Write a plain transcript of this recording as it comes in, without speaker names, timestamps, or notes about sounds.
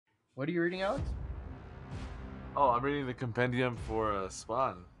What are you reading, Alex? Oh, I'm reading the compendium for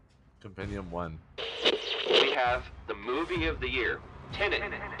Spawn. Compendium 1. We have the movie of the year, Tenet.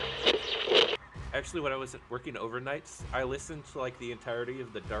 Actually, when I was working overnights, I listened to like the entirety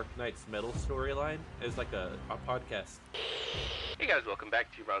of the Dark Knight's Metal storyline as like a podcast. Hey guys, welcome back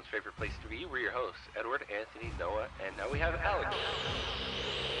to Ron's favorite place to be. We're your hosts, Edward, Anthony, Noah, and now we have Alex.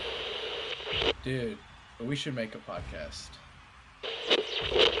 Dude, we should make a podcast.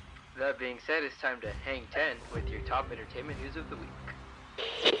 That being said, it's time to hang 10 with your top entertainment news of the week.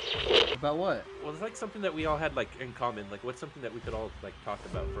 About what? Well, it's like something that we all had like in common. Like, what's something that we could all like talk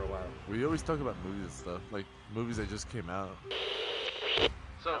about for a while? We always talk about movies and stuff, like movies that just came out.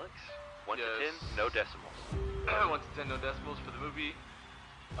 So, Alex, 1 to 10, no decimals. 1 to 10, no decimals for the movie.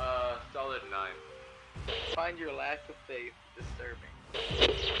 Solid 9. Find your lack of faith disturbing.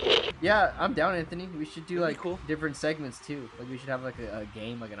 Yeah, I'm down, Anthony. We should do That'd be like cool. different segments too. Like we should have like a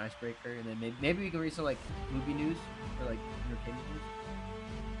game, like an icebreaker, and then maybe we can read some like movie news or like entertainment news.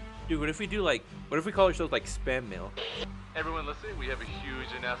 Dude, what if we call ourselves like spam mail? Everyone listening, we have a huge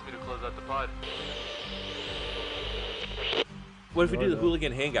announcement to close out the pod. What if we do the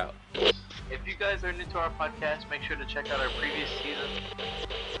Hooligan Hangout? If you guys are new to our podcast, make sure to check out our previous season.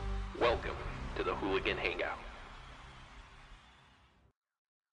 Welcome to the Hooligan Hangout.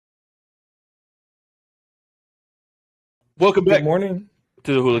 Welcome back Good morning.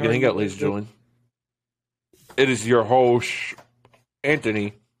 to the Hooligan How are Hangout, you? ladies and gentlemen. It is your host,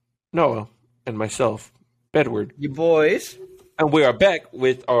 Anthony, Noah, and myself, Bedward. You boys. And we are back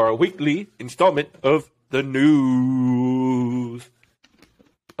with our weekly installment of the news.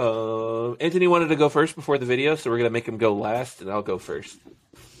 Anthony wanted to go first before the video, so we're going to make him go last, and I'll go first.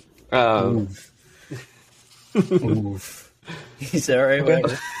 Oof. He's alright. Okay.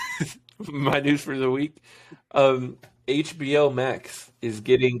 My news for the week. HBO Max is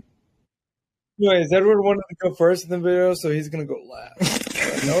getting... Anyways, Edward wanted to go first in the video, so he's gonna go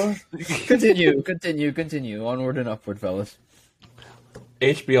last. Noah? Continue. Onward and upward, fellas.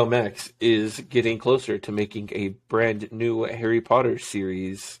 HBO Max is getting closer to making a brand new Harry Potter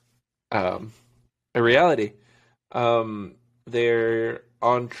series a reality. They're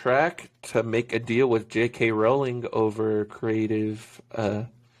on track to make a deal with J.K. Rowling over creative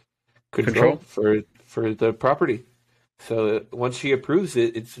control for the property. So once she approves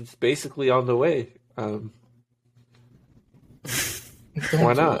it, it's basically on the way. Why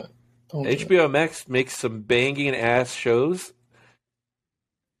not? HBO Max makes some banging ass shows,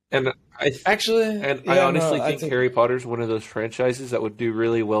 and I honestly think Harry Potter's one of those franchises that would do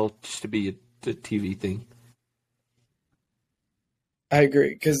really well just to be a TV thing. I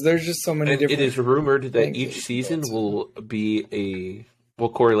agree, because there's just so many And different... it is rumored that things each that you season go to. will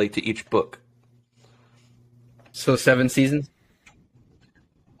correlate to each book. So 7 seasons.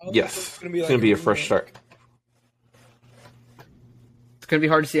 Yes, it's going to be a fresh start. It's gonna be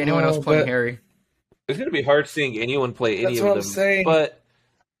hard to see anyone else playing but- Harry. It's going to be hard seeing anyone play any That's of what them, I'm saying. but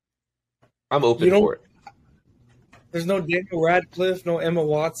I'm open You don't- for it. There's no Daniel Radcliffe, no Emma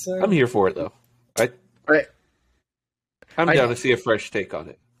Watson. I'm here for it, though. Right. I'm I- down to see a fresh take on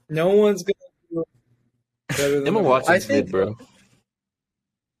it. No one's gonna do it better than Emma Watson's think- good, bro.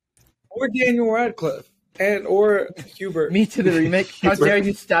 Or Daniel Radcliffe. Or Hubert. Me to the remake. How dare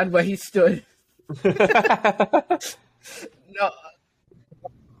you stand where he stood? No,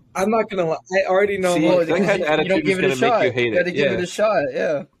 I'm not gonna lie. I already know. See, what- that kind of you attitude don't is give it going a to make shot. you hate You gotta it. give Yeah. it a shot.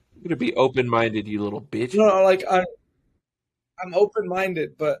 Yeah. You're going to be open-minded, you little bitch. No, like I'm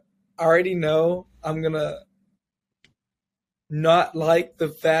open-minded, but I already know I'm gonna not like the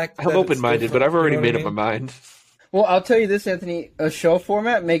fact. I'm that it's open-minded, but I've different, already you know made what up my mind. Well, I'll tell you this, Anthony. A show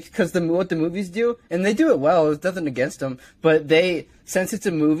format makes because what the movies do, and they do it well. There's nothing against them, but since it's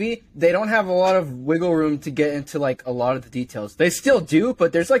a movie, they don't have a lot of wiggle room to get into like a lot of the details. They still do,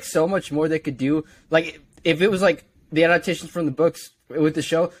 but there's like so much more they could do. Like if it was like the adaptations from the books with the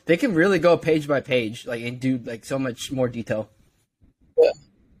show, they can really go page by page, like and do like so much more detail.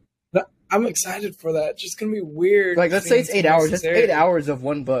 No, I'm excited for that. It's just gonna be weird. Like let's say it's 8 hours. That's Necessary. 8 hours of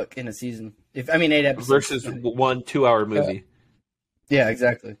one book in a season. 8 episodes Versus 1 2-hour movie. Yeah,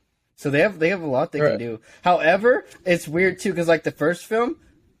 exactly. So they have a lot they can Right. do. However, it's weird too because like the first film,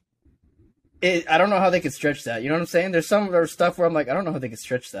 I don't know how they could stretch that. You know what I'm saying? There's stuff where I'm like, I don't know how they could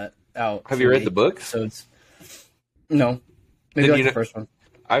stretch that out. Have you read the books? Episodes. No, maybe Then like you the know- first one.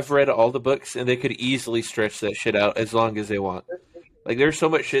 I've read all the books, and they could easily stretch that shit out as long as they want. Like, there's so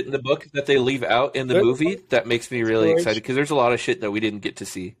much shit in the book that they leave out in the There's- movie that makes me really excited, because there's a lot of shit that we didn't get to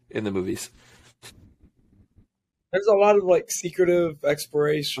see in the movies. There's a lot of like secretive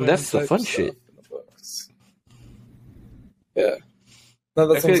exploration. That's the type fun stuff shit. in the books. Yeah. No,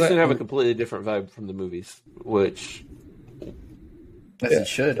 I feel like it's gonna have a completely different vibe from the movies, which as it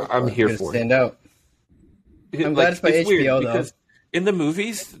should. I'm here for. Stand out. I'm glad it's by HBO though. Because in the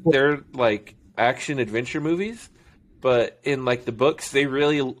movies, they're like action adventure movies, but in like the books, they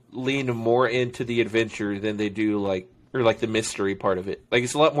really lean more into the adventure than they do like the mystery part of it. Like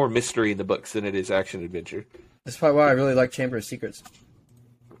it's a lot more mystery in the books than it is action adventure. That's probably why I really like Chamber of Secrets.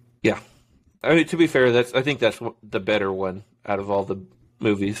 Yeah, I mean to be fair, I think that's the better one out of all the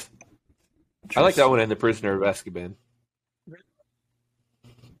movies. I like that one and The Prisoner of Azkaban.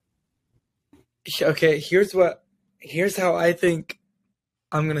 Okay, here's how I think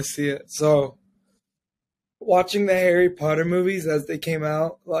I'm gonna see it. So, watching the Harry Potter movies as they came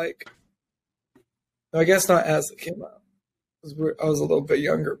out, like, I guess not as they came out, because I was a little bit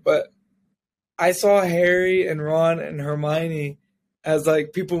younger, but I saw Harry and Ron and Hermione as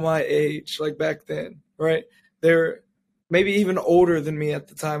like people my age, like back then, right? They're maybe even older than me at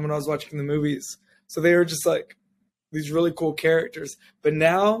the time when I was watching the movies, so they were just like these really cool characters. But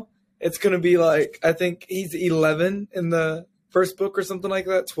now it's gonna be like, I think he's 11 in the first book or something like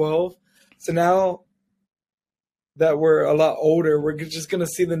that, 12. So now that we're a lot older, we're just gonna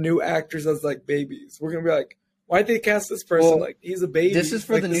see the new actors as like babies. We're gonna be like, why'd they cast this person? Like he's a baby. This is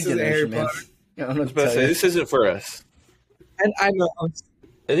for like, the new generation, man. Yeah, I was about to say this isn't for us. And I know.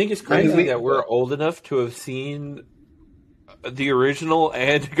 I think it's crazy that we're old enough to have seen the original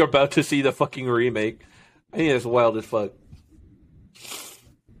and about to see the fucking remake. I think it's wild as fuck.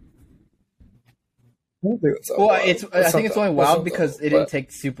 Well, I think it's only wild because it didn't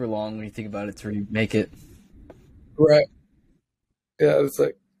take super long when you think about it to remake it. Right. Yeah, it's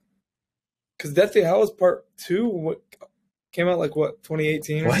like, because Deathly Hallows Part 2 came out like,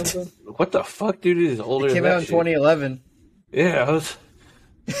 2018 or something? What the fuck, dude? It is older than that. It came out in 2011. Yeah, I was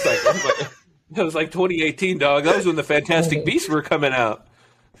like 2018, dog. That was when the Fantastic Beasts were coming out.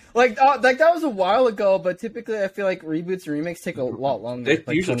 Like that was a while ago, but typically I feel like reboots and remakes take a lot longer.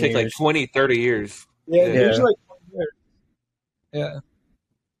 They usually take like 20, 30 years. Yeah, usually like 20 years. Yeah.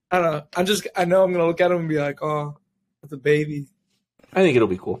 I don't know. I know I'm going to look at him and be like, oh, it's a baby. I think it'll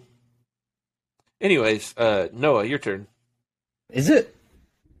be cool. Anyways, Noah, your turn. Is it?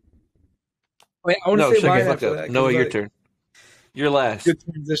 Wait, I want to say mine after that. Noah, your turn. You're last. Good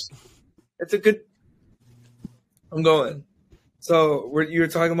transition. It's a good... I'm going. So, you were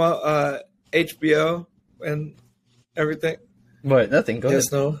talking about HBO and everything? What? Nothing. Go ahead.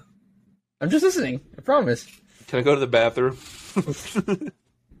 No. I'm just listening. I promise. Can I go to the bathroom?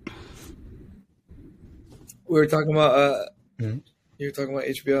 We were talking about... You were talking about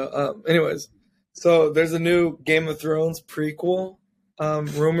HBO. Anyways, so there's a new Game of Thrones prequel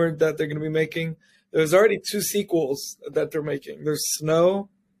rumored that they're going to be making. There's already 2 sequels that they're making. There's Snow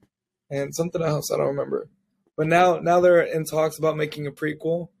and something else. I don't remember. But now they're in talks about making a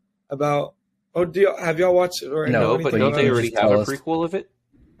prequel about... Oh, have y'all watched it? Or no, but don't they already have a prequel of it?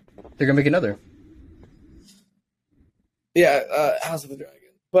 They're going to make another. Yeah, House of the Dragon.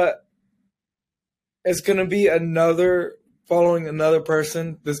 But it's going to be following another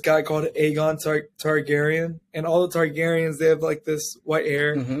person, this guy called Aegon Targaryen. And all the Targaryens, they have like this white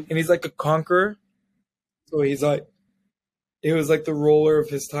hair. And he's like a conqueror. So he's like, he was like the ruler of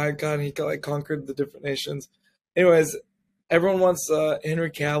his time, kind. He like conquered the different nations. Anyways, everyone wants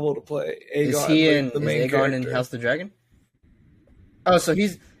Henry Cavill to play Aegon. Is he the main Aegon character. in House of the Dragon? Oh, so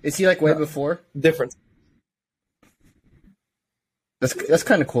is he like way before? Different. That's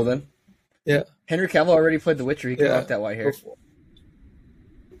kind of cool then. Yeah. Henry Cavill already played The Witcher. He can rock that white hair.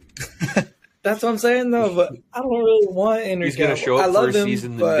 That's what I'm saying, though. But I don't really want Henry Cavill. He's going to show up for a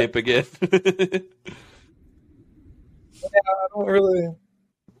season and dip again.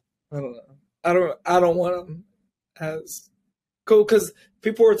 I don't know. I don't want him as cool because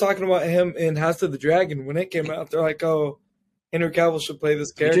people were talking about him in House of the Dragon when it came out. They're like, "Oh, Henry Cavill should play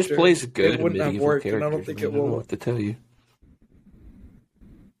this character." He just plays good. It wouldn't have worked, and I don't think it will. I don't know what to tell you.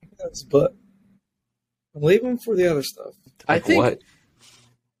 Yes, but leave him for the other stuff. Like what?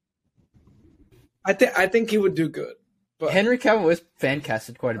 I think he would do good. But Henry Cavill is fan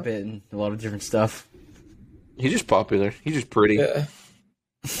casted quite a bit in a lot of different stuff. He's just popular. He's just pretty. Yeah.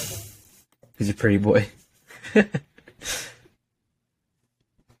 He's a pretty boy. I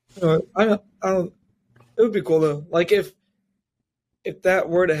don't. It would be cool though. Like if that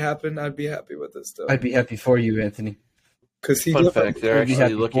were to happen, I'd be happy with this stuff. I'd be happy for you, Anthony. Because Fun fact, they're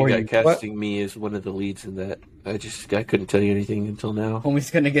actually looking at casting me as one of the leads in that. I couldn't tell you anything until now.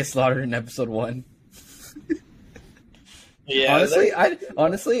 Homie's gonna get slaughtered in episode 1. Yeah.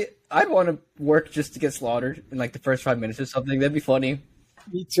 Honestly, I'd want to work just to get slaughtered in like the first 5 minutes or something. That'd be funny.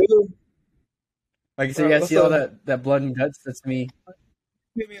 Me too. Like, so you guys see all that blood and guts? That's me.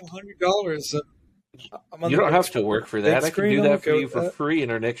 pay me $100. So you don't have to work for that. I can do that for you for free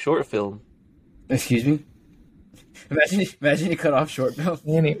in our next short film. Excuse me? Imagine you cut off short film.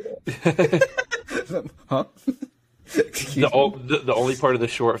 Anyway. Huh? The only part of the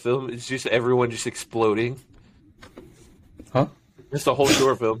short film is just everyone just exploding. Huh? Just the whole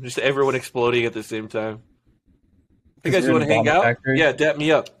short film. Just everyone exploding at the same time. You guys want to hang out? Factory? Yeah, dap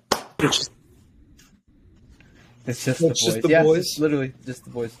me up. It's just the boys. It's literally just the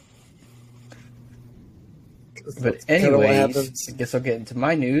boys. But anyways, I guess I'll get into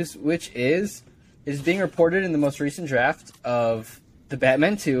my news, which is being reported in the most recent draft of the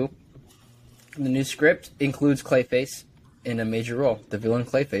Batman 2. The new script includes Clayface in a major role, the villain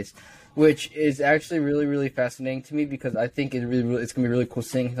Clayface, which is actually really, really fascinating to me because I think it's going to be really cool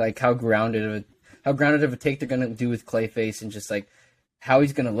seeing like how grounded of a take they're going to do with Clayface and just like how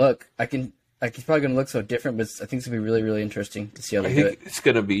he's going to look. He's probably going to look so different, but I think it's going to be really, really interesting to see how they do it. It's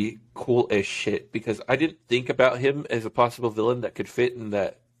going to be cool as shit because I didn't think about him as a possible villain that could fit in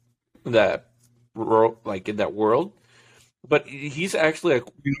that world. But he's actually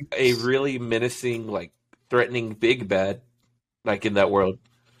a really menacing, like threatening big bad, like in that world.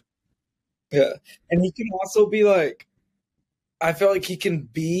 Yeah, and he can also be like, I feel like he can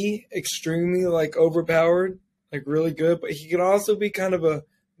be extremely like overpowered, like really good, but he can also be kind of a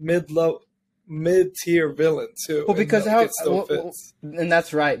mid-tier villain too. Well, because and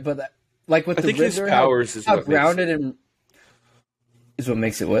that's right, but like with the Riddler, his powers is how what grounded and is what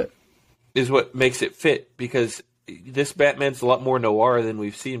makes it what is what makes it fit because this Batman's a lot more noir than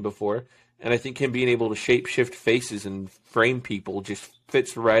we've seen before, and I think him being able to shape-shift faces and frame people just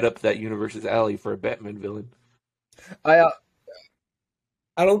fits right up that universe's alley for a Batman villain. I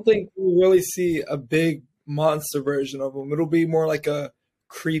don't think we'll really see a big monster version of him. It'll be more like a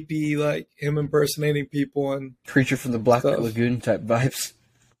creepy, like him impersonating people and Creature from the Black Lagoon type vibes.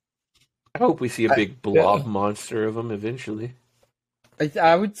 I hope we see a big blob monster of him eventually.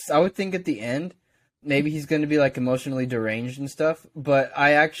 I would think at the end maybe he's going to be like emotionally deranged and stuff, but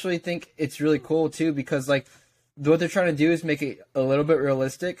I actually think it's really cool too because like what they're trying to do is make it a little bit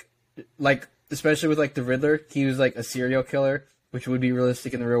realistic, like especially with like the Riddler. He was like a serial killer, which would be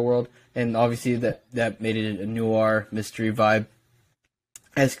realistic in the real world, and obviously that made it a noir mystery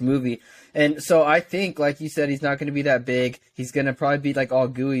vibe-esque movie. And so I think, like you said, he's not going to be that big. He's going to probably be like all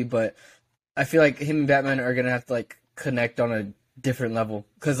gooey, but I feel like him and Batman are going to have to like connect on a different level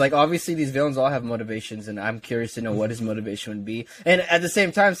because like obviously these villains all have motivations and I'm curious to know what his motivation would be. And at the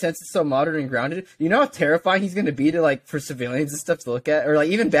same time, since it's so modern and grounded, you know how terrifying he's going to be to like for civilians and stuff to look at, or like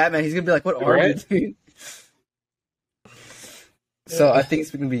even Batman, he's going to be like, what are you doing? So I think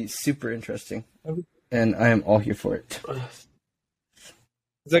it's going to be super interesting and I am all here for it.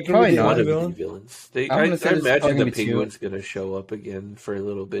 Is that going to be one of the villains? I imagine the Penguin's going to show up again for a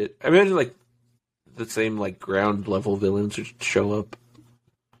little bit. I imagine like the same like ground level villains would show up.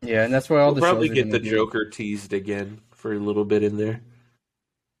 Yeah, and that's why we'll probably get the Joker teased again for a little bit in there.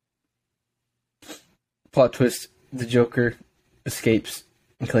 Plot twist: the Joker escapes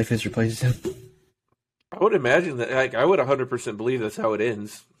and Clayface replaces him. I would imagine that. Like, I would 100% believe that's how it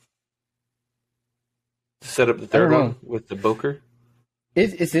ends. Set up the third one with the Boker.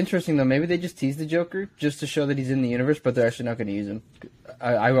 It's interesting though. Maybe they just tease the Joker just to show that he's in the universe, but they're actually not going to use him.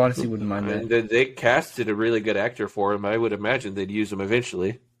 I honestly wouldn't mind that. They casted a really good actor for him. I would imagine they'd use him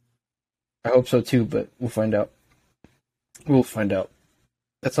eventually. I hope so too, but we'll find out. We'll find out.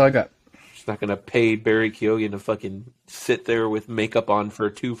 That's all I got. Just not going to pay Barry Keoghan to fucking sit there with makeup on for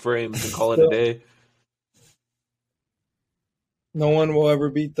 2 frames and call it a day. No one will ever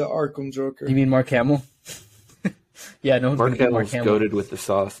beat the Arkham Joker. You mean Mark Hamill? Yeah, no one's going to beat Mark Hamill. Goated with the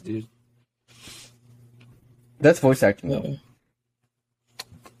sauce, dude. That's voice acting, though.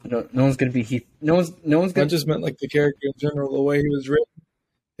 No one's going to be Heath. No one's going to... I just meant like the character in general, the way he was written,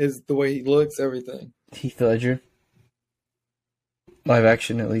 the way he looks, everything. Heath Ledger. Live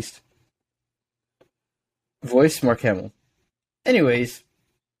action, at least. Voice, Mark Hamill. Anyways,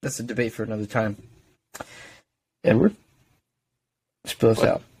 that's a debate for another time. Edward? Spill us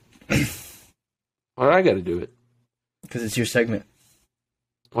out. Why do I got to do it? Because it's your segment.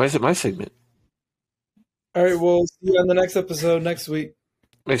 Why is it my segment? All right, we'll see you on the next episode next week.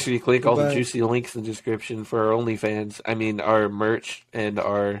 Make sure you click all the juicy links in the description for our OnlyFans. I mean, our merch and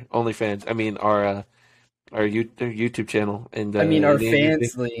our OnlyFans. I mean, our YouTube channel and I mean, our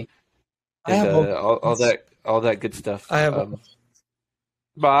Fansly. And, all that good stuff. I have.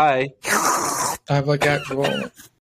 Bye. I have like actual.